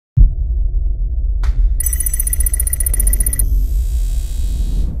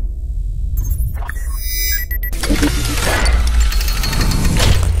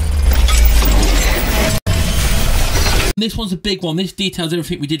This one's a big one. This details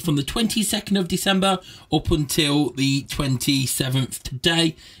everything we did from the 22nd of December up until the 27th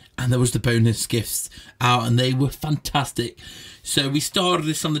today. And there was the bonus gifts out and they were fantastic. So we started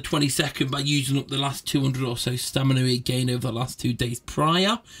this on the 22nd by using up the last 200 or so stamina we gained over the last 2 days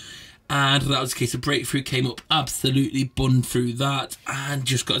prior. And that was the case. A breakthrough came up, absolutely bun through that and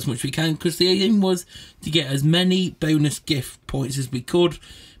just got as much as we can, because the aim was to get as many bonus gift points as we could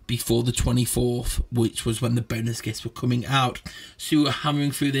before the 24th, which was when the bonus gifts were coming out. So we were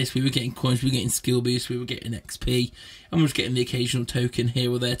hammering through this. We were getting coins, we were getting skill boosts, we were getting XP, and we were getting the occasional token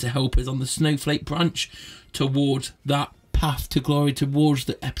here or there to help us on the snowflake branch towards that path to glory, towards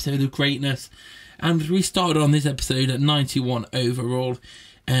the episode of greatness. And we started on this episode at 91 overall.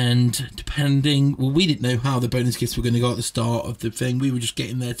 And depending, well, we didn't know how the bonus gifts were going to go at the start of the thing. We were just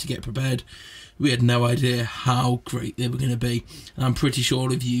getting there to get prepared. We had no idea how great they were going to be. And I'm pretty sure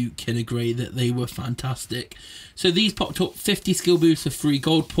all of you can agree that they were fantastic. So these popped up 50 skill boosts for 3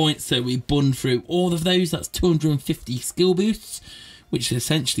 gold points. So we bunned through all of those. That's 250 skill boosts, which is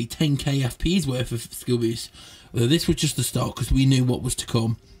essentially 10k FP's worth of skill boosts. Although this was just the start because we knew what was to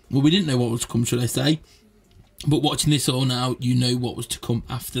come. Well, we didn't know what was to come, should I say. But watching this all now, you know what was to come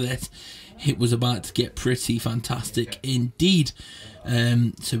after this. It was about to get pretty fantastic indeed.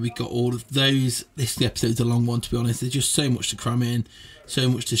 So we got all of those. This episode's a long one, to be honest. There's just so much to cram in, so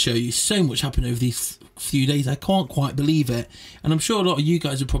much to show you, so much happened over these few days. I can't quite believe it. And I'm sure a lot of you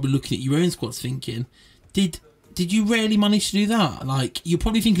guys are probably looking at your own squads thinking, did you really manage to do that? Like, you're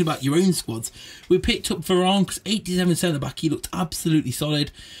probably thinking about your own squads. We picked up Varane because 87 centre back. He looked absolutely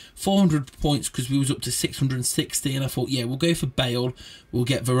solid. 400 points because we was up to 660. And I thought, yeah, we'll go for Bale. We'll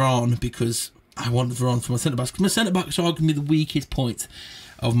get Varane because I want Varane for my centre backs. Because my centre backs are arguably the weakest points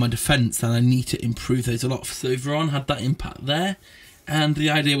of my defence. And I need to improve those a lot. So Varane had that impact there. And the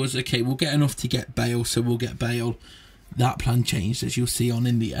idea was, okay, we'll get enough to get Bale. So we'll get Bale. That plan changed, as you'll see on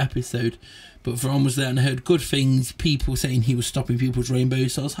in the episode. But Varane was there and I heard good things, people saying he was stopping people's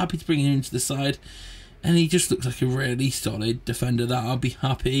rainbows, so I was happy to bring him into the side. And he just looks like a really solid defender that I'll be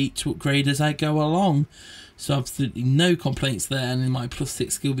happy to upgrade as I go along. So absolutely no complaints there, and in my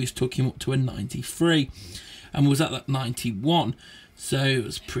 +6 skill boost took him up to a 93. And was at that 91, so it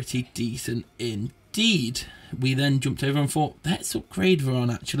was pretty decent indeed. We then jumped over and thought, let's upgrade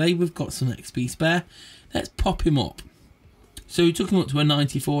Varane actually, we've got some XP spare, let's pop him up. So we took him up to a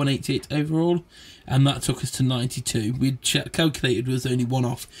 94 and 88 overall, and that took us to 92. We'd calculated there was only one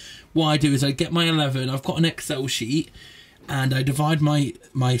off. What I do is I get my 11, I've got an Excel sheet, and I divide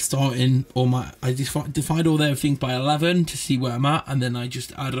my starting, or I divide all their things by 11 to see where I'm at, and then I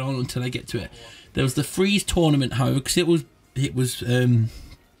just add it on until I get to it. There was the freeze tournament, however, because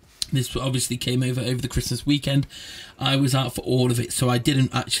this obviously came over the Christmas weekend. I was out for all of it, so I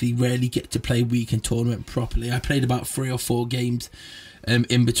didn't actually really get to play weekend tournament properly. I played about 3 or 4 games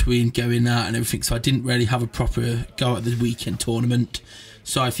in between going out and everything, so I didn't really have a proper go at the weekend tournament.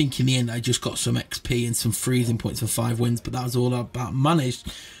 So I think in the end I just got some XP and some freezing points for 5 wins, but that was all I about managed.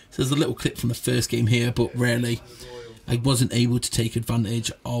 So there's a little clip from the first game here, but really I wasn't able to take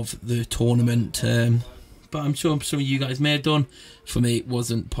advantage of the tournament. But I'm sure some of you guys may have done. For me, it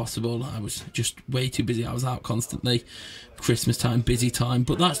wasn't possible. I was just way too busy. I was out constantly. Christmas time, busy time.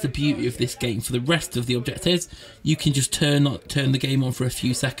 But that's the beauty of this game. For the rest of the objectives, you can just turn the game on for a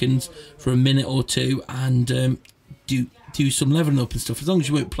few seconds, for a minute or two, and do some leveling up and stuff. As long as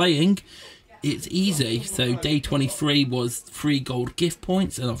you weren't playing, it's easy. So day 23 was 3 gold gift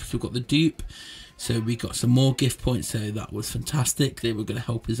points, and obviously we've got the dupe. So we got some more gift points, so that was fantastic. They were going to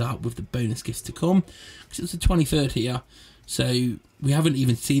help us out with the bonus gifts to come, because it's the 23rd here. So we haven't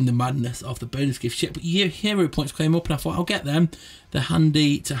even seen the madness of the bonus gifts yet. But hero points came up, and I thought, I'll get them. They're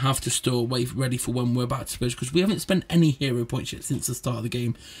handy to have to store away, ready for when we're about to spend, because we haven't spent any hero points yet since the start of the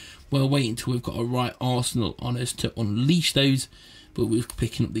game. We'll wait until we've got a right arsenal on us to unleash those. But we're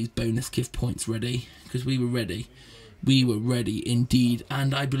picking up these bonus gift points ready, because we were ready. We were ready indeed,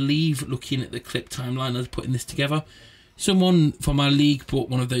 and I believe, looking at the clip timeline as putting this together, someone from our league bought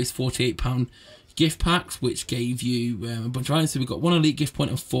one of those £48 gift packs, which gave you a bunch of items. So we got 1 elite gift point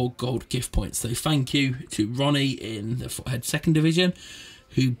and 4 gold gift points. So thank you to Ronnie in the Foothead 2nd Division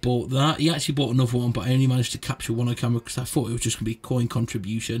who bought that. He actually bought another one, but I only managed to capture one on camera because I thought it was just going to be coin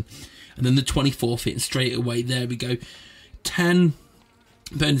contribution. And then the 24th hitting straight away. There we go. 10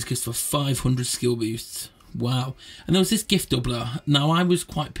 bonus gifts for 500 skill boosts. Wow. And there was this gift doubler. Now, I was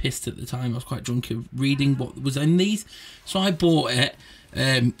quite pissed at the time. I was quite drunk of reading what was in these. So I bought it.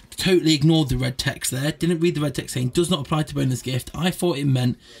 Totally ignored the red text there. Didn't read the red text saying does not apply to bonus gift. I thought it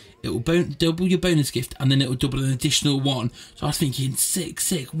meant it will double your bonus gift and then it will double an additional one. So I was thinking, sick,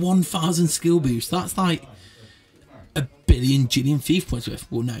 1,000 skill boost. That's like, a billion jillion FIFA points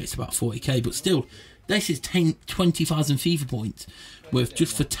worth. Well, no, it's about 40k, but still, this is 20,000 FIFA points worth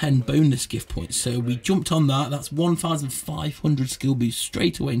just for 10 bonus gift points. So we jumped on that. That's 1,500 skill boosts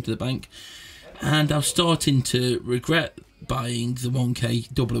straight away into the bank. And I was starting to regret buying the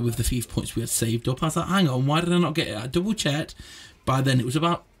 1k doubler with the FIFA points we had saved up. I was like, hang on, why did I not get it? I double checked. By then it was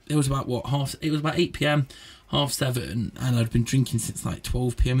about what, it was about 8 p.m, 7:30, and I'd been drinking since like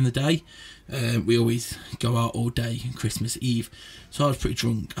 12 p.m. in the day. We always go out all day on Christmas Eve, so I was pretty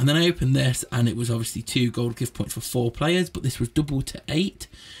drunk. And then I opened this, and it was obviously 2 gold gift points for 4 players, but this was doubled to 8,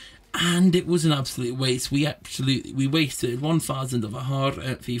 and it was an absolute waste. We wasted 1,000 of our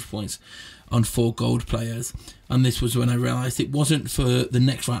hard-earned FIFA points on 4 gold players, and this was when I realised it wasn't for the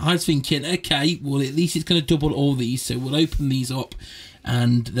next round. I was thinking, okay, well, at least it's going to double all these, so we'll open these up.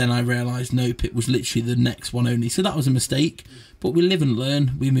 And then I realised, nope, it was literally the next one only. So that was a mistake. But we live and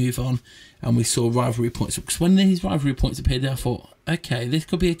learn. We move on. And we saw rivalry points. Because when these rivalry points appeared, I thought, okay, this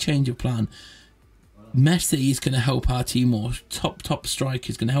could be a change of plan. Messi is going to help our team more. Top striker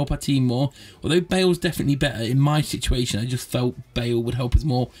is going to help our team more. Although Bale's definitely better. In my situation, I just felt Bale would help us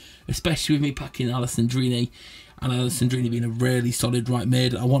more. Especially with me packing Alessandrini. And Alessandrini being a really solid right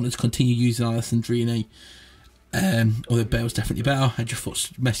mid. I wanted to continue using Alessandrini. Although Bale's definitely better, I just thought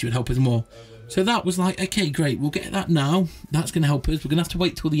Messi would help us more. So that was like, okay, great, we'll get that now. That's going to help us. We're going to have to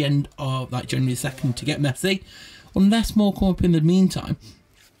wait till the end of like January 2nd to get Messi. Unless more come up in the meantime.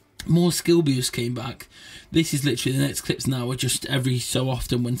 More skill boosts came back. This is literally the next clips now, are just every so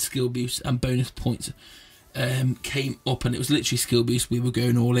often when skill boosts and bonus points came up, and it was literally skill boosts. We were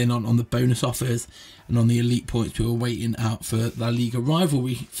going all in on the bonus offers, and on the elite points we were waiting out for La Liga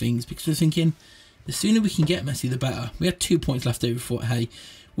rivalry things, because we were thinking, the sooner we can get Messi, the better. We had 2 points left over. Thought, hey,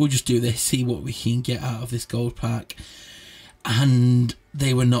 we'll just do this, see what we can get out of this gold pack. And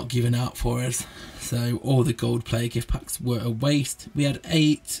they were not giving out for us. So all the gold player gift packs were a waste. We had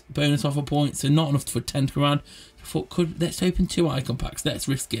 8 bonus offer points, so not enough for 10 to go around. I thought, let's open 2 icon packs. Let's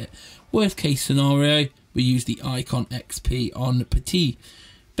risk it. Worst case scenario, we use the icon XP on Petit.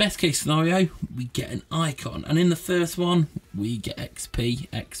 Best case scenario, we get an icon. And in the first one, we get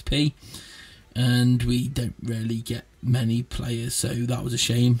XP. And we don't really get many players, so that was a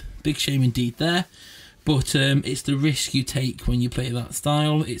shame. Big shame indeed there. But it's the risk you take when you play that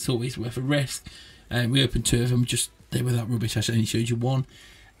style. It's always worth a risk. We opened 2 of them, they were that rubbish. I only showed you 1.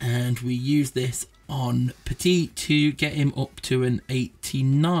 And we used this on Petit to get him up to an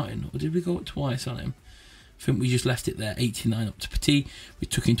 89. Or did we go up twice on him? I think we just left it there, 89 up to Petit. We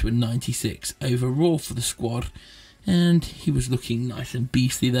took him to a 96 overall for the squad. And he was looking nice and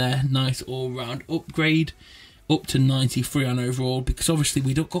beastly there. Nice all-round upgrade. Up to 93 on overall. Because obviously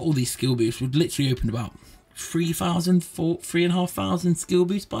we got all these skill boosts. We'd literally opened about 3,500 skill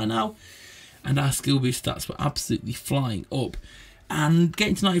boosts by now. And our skill boost stats were absolutely flying up. And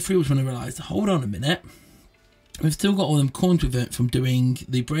getting to 93 was when I realised, hold on a minute. We've still got all them coins with it from doing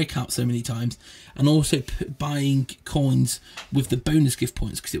the breakout so many times. And also buying coins with the bonus gift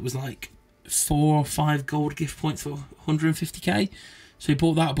points. Because it was like 4 or 5 gold gift points for 150k. So we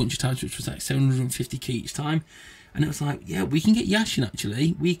bought that a bunch of times, which was like 750k each time. And it was like, yeah, we can get Yashin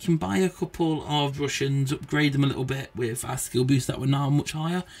actually. We can buy a couple of Russians, upgrade them a little bit with our skill boosts that were now much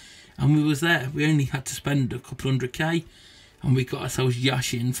higher. And we was there. We only had to spend a couple 100k. And we got ourselves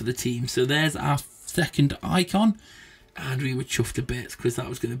Yashin for the team. So there's our second icon. And we were chuffed to bits because that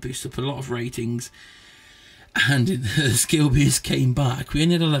was going to boost up a lot of ratings. And the skill boost came back. We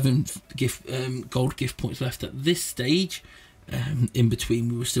only had 11 gold gift points left at this stage. In between,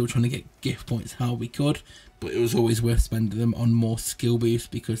 we were still trying to get gift points how we could, but it was always worth spending them on more skill boosts,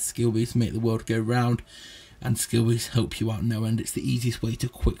 because skill boosts make the world go round, and skill boosts help you out no end. It's the easiest way to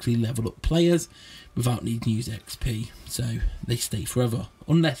quickly level up players without needing to use XP, so they stay forever,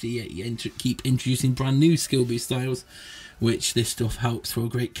 unless you keep introducing brand new skill boost styles, which this stuff helps for a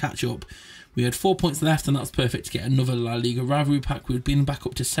great catch up. We had 4 points left, and that's perfect to get another La Liga rivalry pack. We've been back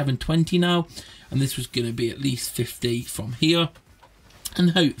up to 720 now, and this was going to be at least 50 from here,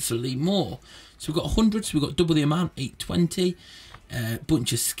 and hopefully more. So we've got 100, so we've got double the amount, 820,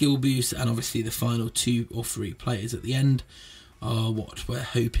 bunch of skill boosts, and obviously the final 2 or 3 players at the end are what we're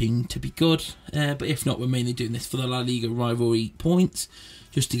hoping to be good. But if not, we're mainly doing this for the La Liga rivalry points,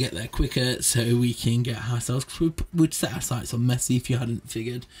 just to get there quicker, so we can get ourselves, because we'd set our sights on Messi if you hadn't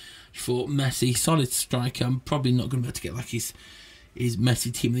figured. For Messi, solid striker. I'm probably not going to be able to get like his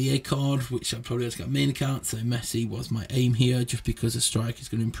Messi Team of the Year card, which I probably have to get main account. So Messi was my aim here, just because a striker is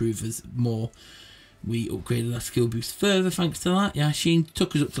going to improve us more. We upgraded our skill boost further thanks to that. Yashin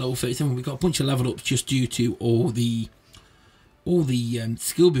took us up to level 37. We got a bunch of level ups just due to all the all the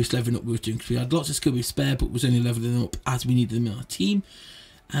skill boost leveling up we were doing, because we had lots of skill boost spare, but was only leveling up as we needed them in our team.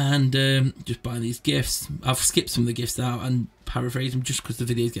 And just buying these gifts. I've skipped some of the gifts out and paraphrased them just because the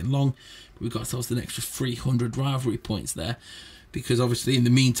video is getting long. But we got ourselves an extra 300 rivalry points there, because obviously in the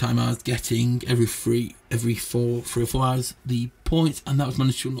meantime I was getting every 3 or 4 hours the points, and that was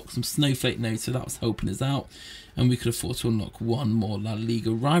managed to unlock some snowflake nodes, so that was helping us out, and we could afford to unlock 1 more La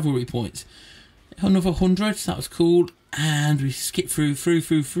Liga rivalry points. Another 100, so that was cool, and we skipped flew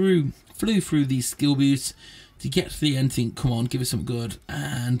through these skill boosts to get to the end, think, come on, give us something good,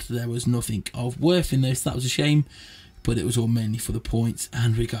 and there was nothing of worth in this. That was a shame, but it was all mainly for the points,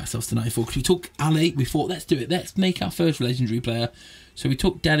 and we got ourselves to 94, because we took Ali, we thought, let's do it, let's make our first legendary player, so we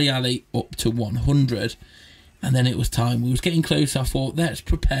took Dele Alli up to 100, and then it was time, we was getting close. I thought, let's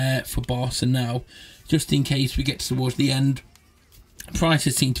prepare for Barca now, just in case we get towards the end.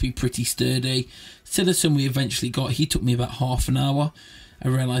 Prices seem to be pretty sturdy. Citizen we eventually got, he took me about half an hour. I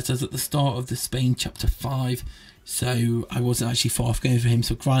realised I was at the start of the Spain chapter 5, so I wasn't actually far off going for him,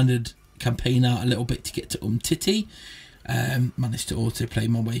 so grinded campaign out a little bit to get to Titi. Managed to autoplay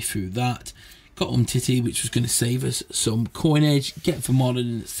my way through that. Got Titi, which was going to save us some coinage, get for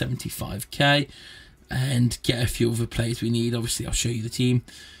modern at 75k, and get a few other players we need. Obviously I'll show you the team.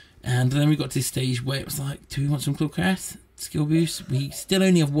 And then we got to this stage where it was like, do we want some club crest? Skill boost? We still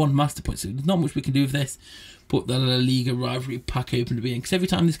only have 1 master point, so there's not much we can do with this. But the La Liga rivalry pack opened to be in, because every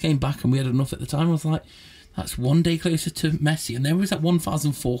time this came back and we had enough at the time, I was like, that's 1 day closer to Messi, and then we was at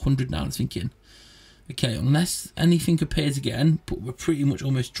 1,400 now. I was thinking, okay, unless anything appears again, but we're pretty much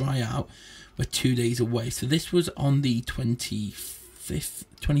almost dry out, we're 2 days away. So this was on the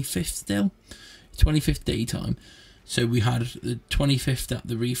 25th still, 25th daytime. So we had the 25th at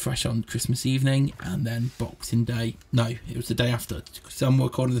the refresh on Christmas evening, and then Boxing Day. No, it was the day after. So I'm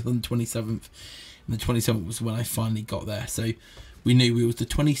recording this on the 27th. And the 27th was when I finally got there. So we knew we was the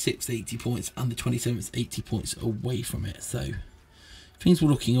 26th 80 points and the 27th 80 points away from it. So things were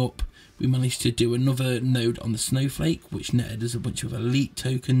looking up. We managed to do another node on the Snowflake, which netted us a bunch of elite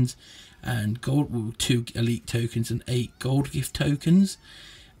tokens and gold, well, 2 elite tokens and 8 gold gift tokens.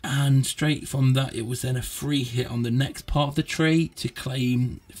 And straight from that, it was then a free hit on the next part of the tree to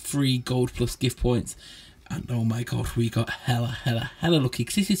claim 3 gold plus gift points. And oh my god, we got hella lucky,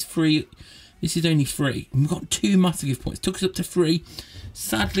 because this is free. This is only 3. And we got 2 massive gift points. Took us up to 3.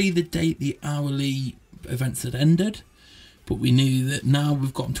 Sadly, the date the hourly events had ended. But we knew that now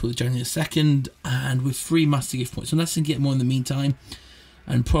we've got until the January 2nd. And with 3 massive gift points. Unless I can get more in the meantime.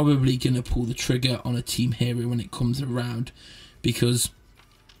 I'm probably going to pull the trigger on a team hero when it comes around. Because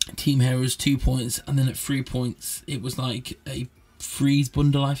team hero is 2 points. And then at 3 points, it was like a freeze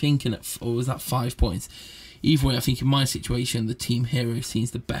bundle, I think. Or was that 5 points? Either way, I think in my situation, the team hero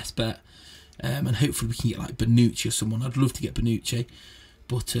seems the best bet. And hopefully we can get like Bonucci or someone. I'd love to get Bonucci.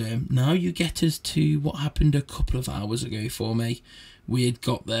 But now you get us to what happened a couple of hours ago for me. We had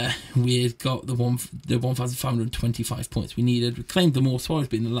got there. We had got the 1,525 points we needed. We claimed them all. Suarez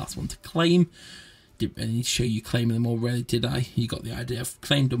being the last one to claim. Didn't really need to show you claiming them all, really, did I? You got the idea. I've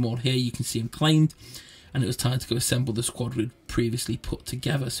claimed them all here. You can see them claimed. And it was time to go assemble the squad we'd previously put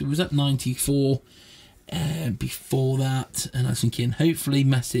together. So it was at 94 before that. And I was thinking, hopefully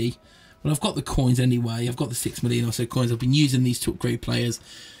Messi... Well, I've got the coins anyway. I've got the 6 million or so coins. I've been using these to upgrade players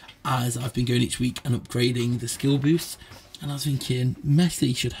as I've been going each week and upgrading the skill boosts. And I was thinking,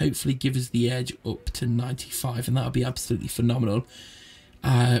 Messi should hopefully give us the edge up to 95, and that would be absolutely phenomenal.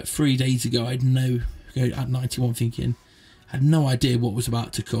 3 days ago, at 91, thinking, I had no idea what was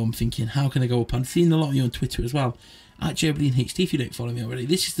about to come. Thinking, how can I go up? I've seen a lot of you on Twitter as well, at joebilinehd, if you don't follow me already.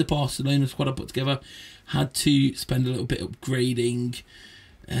 This is the Barcelona squad I put together. Had to spend a little bit upgrading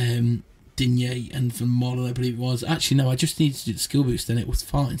Digne and Van Molen, I believe it was. Actually, no, I just needed to do the skill boost and it was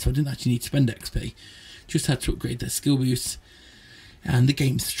fine, so I didn't actually need to spend XP. Just had to upgrade their skill boosts. And the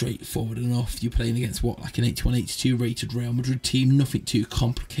game's straightforward enough. You're playing against what, like an 81-82 rated Real Madrid team. Nothing too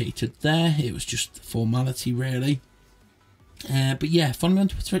complicated there. It was just formality, really. But yeah, follow me on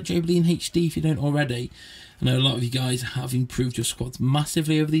Twitter at joebilinehd if you don't already. I know a lot of you guys have improved your squads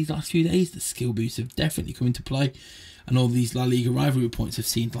massively over these last few days. The skill boosts have definitely come into play. And all these La Liga rivalry points have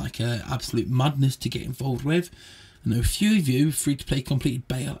seemed like absolute madness to get involved with. I know a few of you free-to-play completed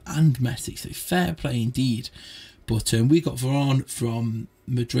Bale and Messi, so fair play indeed. But we got Varane from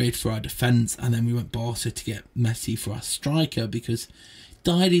Madrid for our defence, and then we went Barca to get Messi for our striker, because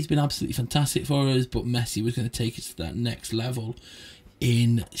Daidy's been absolutely fantastic for us, but Messi was going to take us to that next level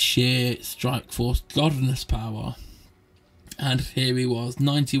in sheer strike force, godness power. And here he was,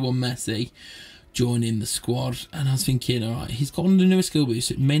 91 Messi, joining the squad, and I was thinking, all right, he's got the newest skill boost,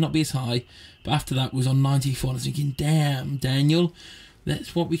 so it may not be as high, but after that was on 94, and I was thinking, damn, Daniel,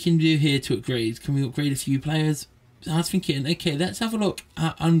 that's what we can do here to upgrade. Can we upgrade a few players? I was thinking, okay, let's have a look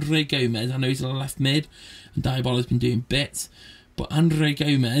at Andre Gomez. I know he's a left mid, and Diabolo's been doing bits, but Andre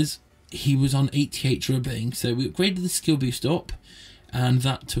Gomez, he was on 88 dribbling, so we upgraded the skill boost up, and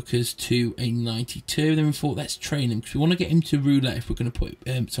that took us to a 92. Then we thought, let's train him, because we want to get him to roulette if we're going to put,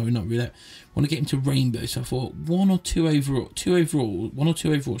 sorry, not roulette, we want to get him to rainbow. So I thought, one or two overall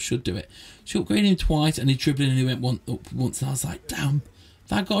should do it. So upgraded him twice, and he dribbling, and he went up once, and I was like, damn,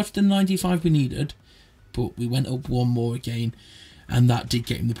 that got us to the 95 we needed, but we went up one more again, and that did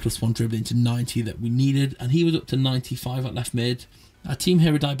get him the +1 dribbling to 90 that we needed, and he was up to 95 at left mid. Our team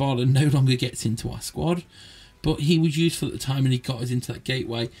hero Dybala no longer gets into our squad, but he was useful at the time, and he got us into that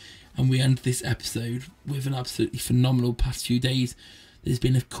gateway, and we end this episode with an absolutely phenomenal past few days. There's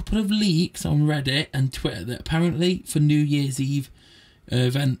been a couple of leaks on Reddit and Twitter that apparently for New Year's Eve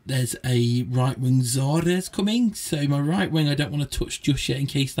event there's a right wing Zardes coming, so my right wing I don't want to touch just yet in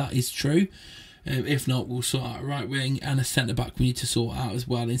case that is true. If not, we'll sort out a right wing and a centre back we need to sort out as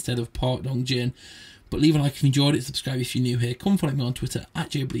well instead of Park Dong Jin. But leave a like if you enjoyed it, subscribe if you're new here, come follow me on Twitter at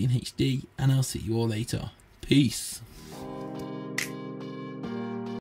joebilinehd, and I'll see you all later. Peace.